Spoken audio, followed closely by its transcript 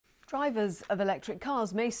Drivers of electric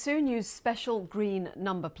cars may soon use special green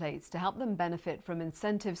number plates to help them benefit from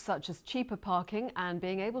incentives such as cheaper parking and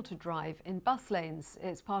being able to drive in bus lanes.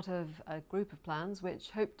 It's part of a group of plans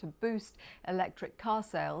which hope to boost electric car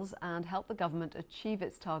sales and help the government achieve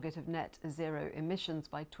its target of net zero emissions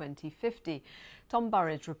by 2050. Tom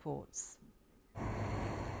Burridge reports.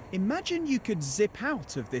 Imagine you could zip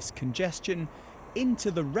out of this congestion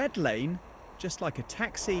into the red lane, just like a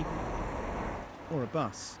taxi or a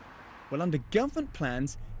bus. Well, under government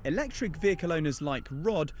plans, electric vehicle owners like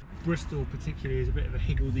Rod, Bristol particularly is a bit of a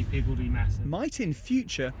higgledy-piggledy mess, might in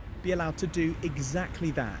future be allowed to do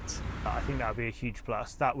exactly that. I think that would be a huge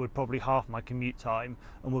plus. That would probably halve my commute time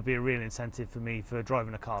and would be a real incentive for me for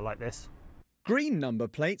driving a car like this. Green number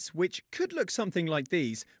plates, which could look something like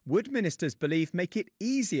these, would ministers believe make it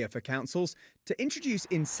easier for councils to introduce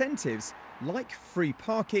incentives like free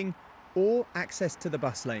parking or access to the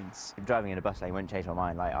bus lanes. Driving in a bus lane wouldn't change my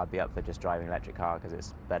mind. I'd be up for just driving an electric car because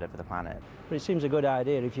it's better for the planet. But it seems a good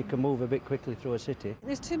idea if you can move a bit quickly through a city.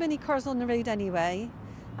 There's too many cars on the road anyway,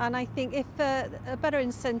 and I think if a better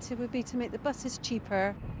incentive would be to make the buses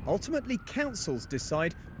cheaper. Ultimately, councils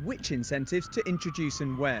decide which incentives to introduce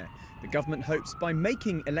and where. The government hopes by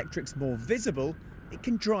making electrics more visible, it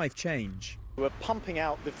can drive change. We're pumping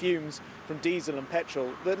out the fumes from diesel and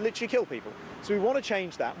petrol that literally kill people. So we want to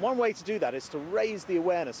change that. One way to do that is to raise the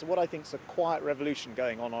awareness of what I think is a quiet revolution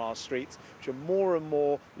going on our streets, which are more and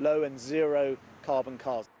more low and zero carbon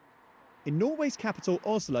cars. In Norway's capital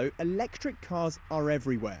Oslo, electric cars are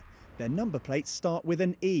everywhere. Their number plates start with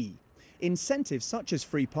an E. Incentives such as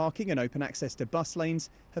free parking and open access to bus lanes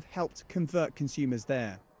have helped convert consumers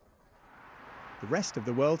there. The rest of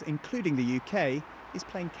the world, including the UK, is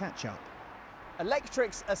playing catch-up.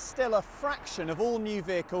 Electrics are still a fraction of all new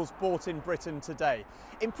vehicles bought in Britain today.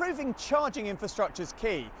 Improving charging infrastructure is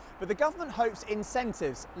key, but the government hopes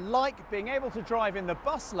incentives like being able to drive in the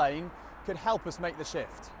bus lane could help us make the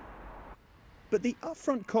shift. But the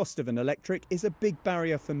upfront cost of an electric is a big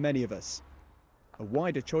barrier for many of us. A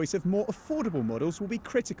wider choice of more affordable models will be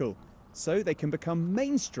critical, so they can become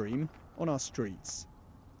mainstream on our streets.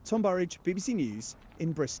 Tom Burridge, BBC News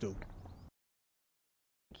in Bristol.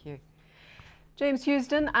 Thank you. James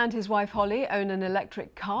Housden and his wife Holly own an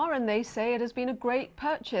electric car and they say it has been a great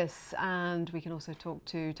purchase. And we can also talk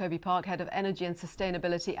to Toby Park, Head of Energy and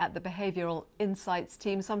Sustainability at the Behavioural Insights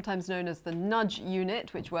team, sometimes known as the Nudge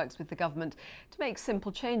Unit, which works with the government to make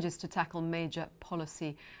simple changes to tackle major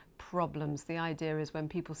policy problems. The idea is when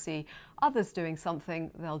people see others doing something,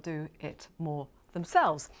 they'll do it more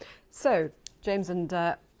themselves. So, James and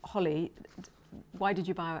Holly, why did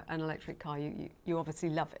you buy an electric car? You obviously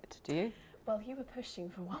love it, do you? Well, you were pushing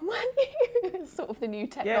for one, weren't you? It's sort of the new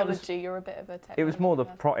technology. You're a bit of a technology. It was more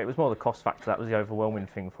the cost factor that was the overwhelming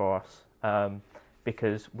thing for us,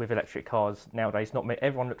 because with electric cars nowadays,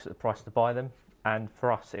 everyone looks at the price to buy them, and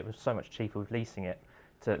for us, it was so much cheaper with leasing it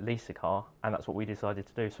to lease a car, and that's what we decided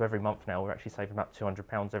to do. So every month now, we're actually saving about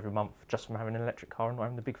 £200 every month just from having an electric car and not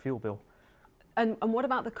having the big fuel bill. And what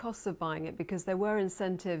about the costs of buying it? Because there were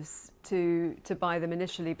incentives to buy them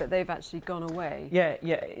initially, but they've actually gone away. Yeah,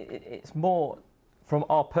 it's more, from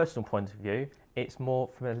our personal point of view, it's more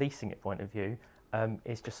from a leasing it point of view,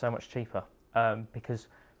 it's just so much cheaper. Because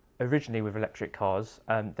originally with electric cars,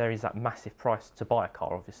 there is that massive price to buy a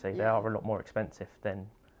car, obviously. Yeah. They are a lot more expensive than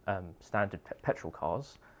standard petrol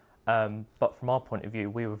cars. But from our point of view,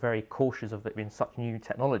 we were very cautious of it being such new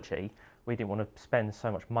technology. We didn't want to spend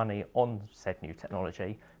so much money on said new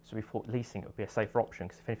technology, so we thought leasing it would be a safer option,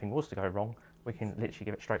 because if anything was to go wrong, we can literally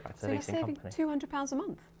give it straight back to the leasing company. So you're saving £200 a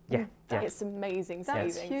month? Yeah. It's amazing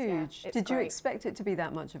savings. That's huge. Yeah, Did you expect it to be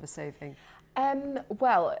that much of a saving?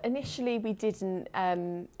 Well, initially we didn't,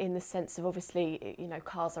 in the sense of obviously, you know,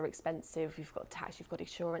 cars are expensive, you've got tax, you've got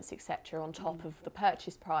insurance, etc. on top of the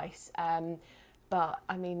purchase price. But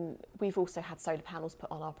I mean, we've also had solar panels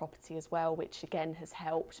put on our property as well, which again has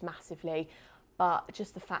helped massively. But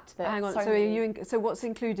just the fact that... Hang on, so what's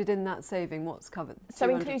included in that saving? What's covered? So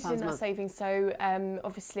included in that saving, so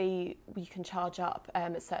obviously we can charge up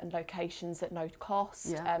at certain locations at no cost.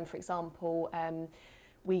 Yeah. For example,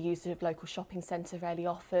 we use a local shopping centre fairly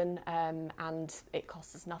often, and it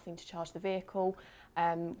costs us nothing to charge the vehicle.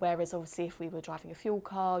 Whereas obviously if we were driving a fuel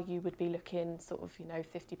car, you would be looking sort of, you know,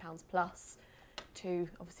 £50 plus to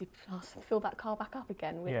obviously fill that car back up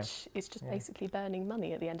again, which is just basically burning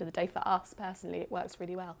money at the end of the day. For us personally, it works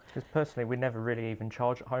really well. Because personally, we never really even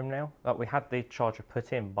charge at home now. Like, we had the charger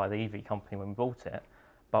put in by the EV company when we bought it,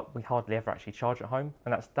 but we hardly ever actually charge at home,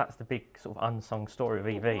 and that's the big sort of unsung story of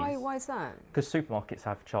EVs. Why is that? Because supermarkets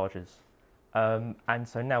have chargers. And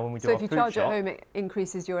so now when we do so our if you food charge shop, at home, it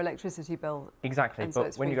increases your electricity bill. exactly. And so But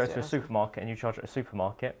it's when you free go to to a us. supermarket and you charge at a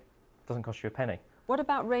supermarket, it doesn't cost you a penny. What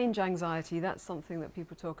about range anxiety? That's something that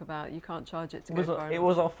people talk about. You can't charge it to go far It enough.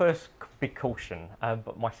 was our first big caution,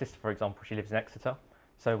 but my sister, for example, she lives in Exeter,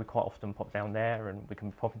 so we quite often pop down there, and we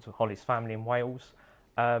can pop into Holly's family in Wales,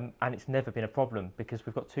 and it's never been a problem because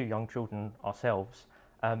we've got 2 young children ourselves,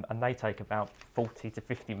 and they take about 40 to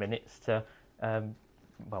 50 minutes to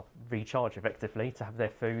well, recharge effectively, to have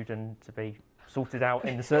their food and to be sorted out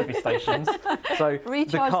in the service stations. So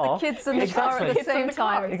recharge the kids and the car at the same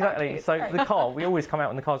time. Exactly. So the car, we always come out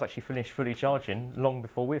and the car's actually finished fully charging long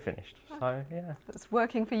before we're finished. So yeah, it's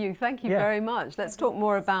working for you. Thank you very much. Let's talk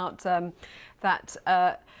more about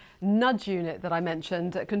that nudge unit that I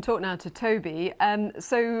mentioned. I can talk now to Toby.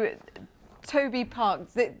 So Toby Park,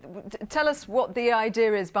 tell us what the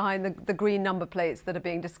idea is behind the green number plates that are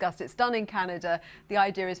being discussed. It's done in Canada. The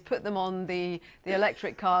idea is put them on the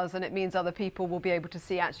electric cars, and it means other people will be able to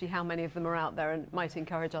see actually how many of them are out there and might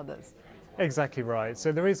encourage others. Exactly right.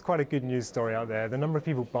 So there is quite a good news story out there. The number of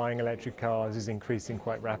people buying electric cars is increasing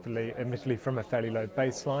quite rapidly, admittedly from a fairly low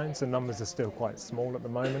baseline, so numbers are still quite small at the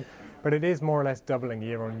moment, but it is more or less doubling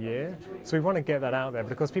year on year. So we want to get that out there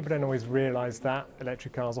because people don't always realise that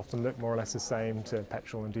electric cars often look more or less the same to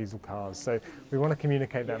petrol and diesel cars. So we want to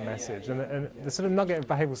communicate that message. And the sort of nugget of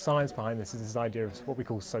behavioural science behind this is this idea of what we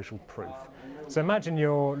call social proof. So imagine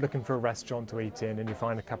you're looking for a restaurant to eat in and you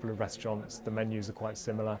find a couple of restaurants, the menus are quite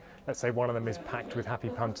similar. Let's say one of them is packed with happy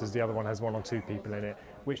punters, the other one has 1 or 2 people in it.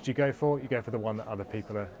 Which do you go for? You go for the one that other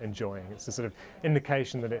people are enjoying. It's a sort of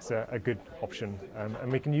indication that it's a good option, and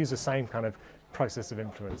we can use the same kind of process of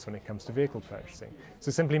influence when it comes to vehicle purchasing. So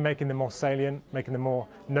simply making them more salient, making them more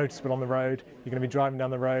noticeable on the road. You're going to be driving down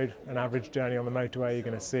the road, an average journey on the motorway, you're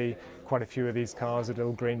going to see quite a few of these cars with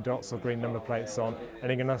little green dots or green number plates on, and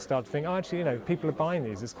you're going to start to think, oh, actually, you know, people are buying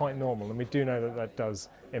these, it's quite normal, and we do know that that does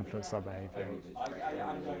influence our behaviour.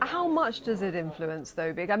 How much does it influence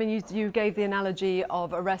though, Big? I mean, you gave the analogy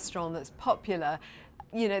of a restaurant that's popular.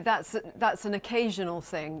 You know, that's an occasional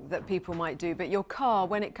thing that people might do, but your car,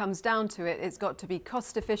 when it comes down to it, it's got to be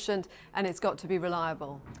cost efficient and it's got to be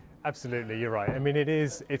reliable. Absolutely, you're right. I mean,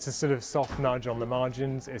 it's a sort of soft nudge on the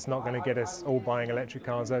margins. It's not going to get us all buying electric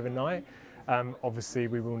cars overnight. Obviously,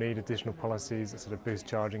 we will need additional policies that sort of boost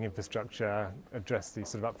charging infrastructure, address the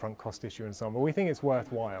sort of upfront cost issue and so on. But we think it's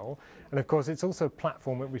worthwhile. And of course, it's also a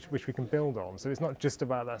platform which we can build on. So it's not just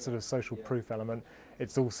about that sort of social proof element.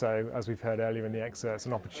 It's also, as we've heard earlier in the excerpts,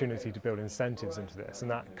 an opportunity to build incentives into this.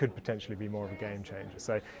 And that could potentially be more of a game changer.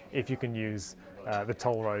 So if you can use the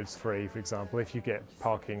toll roads free, for example, if you get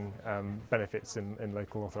parking benefits in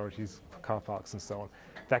local authorities, car parks and so on,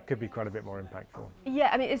 that could be quite a bit more impactful. Yeah,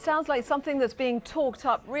 I mean, it sounds like something that's being talked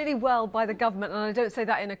up really well by the government, and I don't say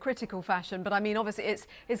that in a critical fashion, but I mean, obviously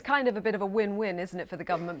it's kind of a bit of a win-win, isn't it, for the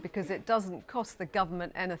government, because it doesn't cost the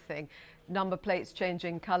government anything. Number plates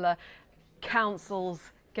changing colour,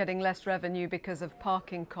 councils getting less revenue because of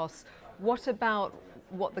parking costs. What about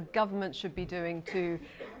what the government should be doing to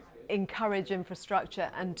encourage infrastructure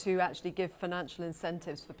and to actually give financial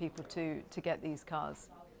incentives for people to get these cars?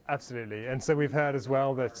 Absolutely, and so we've heard as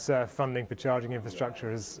well that funding for charging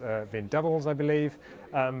infrastructure has been doubled, I believe,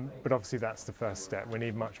 but obviously that's the first step. We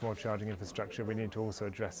need much more charging infrastructure. We need to also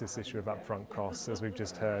address this issue of upfront costs. As we've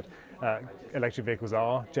just heard, electric vehicles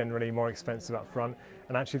are generally more expensive up front,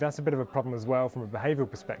 and actually that's a bit of a problem as well from a behavioural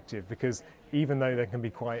perspective, because even though they can be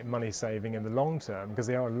quite money saving in the long term, because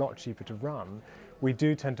they are a lot cheaper to run, we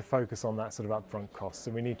do tend to focus on that sort of upfront costs,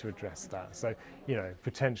 and we need to address that. So, you know,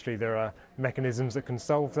 potentially there are mechanisms that can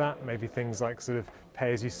solve that, maybe things like sort of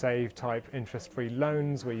pay-as-you-save type interest-free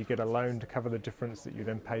loans, where you get a loan to cover the difference that you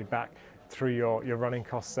then pay back through your running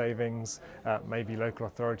cost savings. Maybe local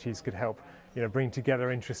authorities could help, you know, bring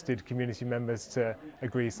together interested community members to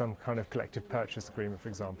agree some kind of collective purchase agreement, for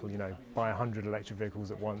example, you know, buy 100 electric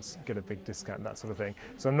vehicles at once, get a big discount, that sort of thing.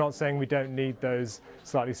 So I'm not saying we don't need those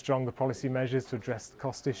slightly stronger policy measures to address the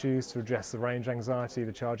cost issues, to address the range anxiety,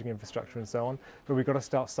 the charging infrastructure and so on, but we've got to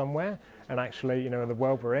start somewhere. And actually, you know, in the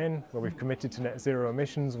world we're in, where we've committed to net zero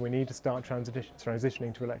emissions, we need to start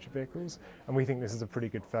transitioning to electric vehicles, and we think this is a pretty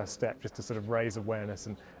good first step just to sort of raise awareness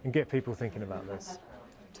and get people thinking about this.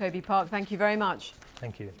 Toby Park, thank you very much.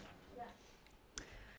 Thank you.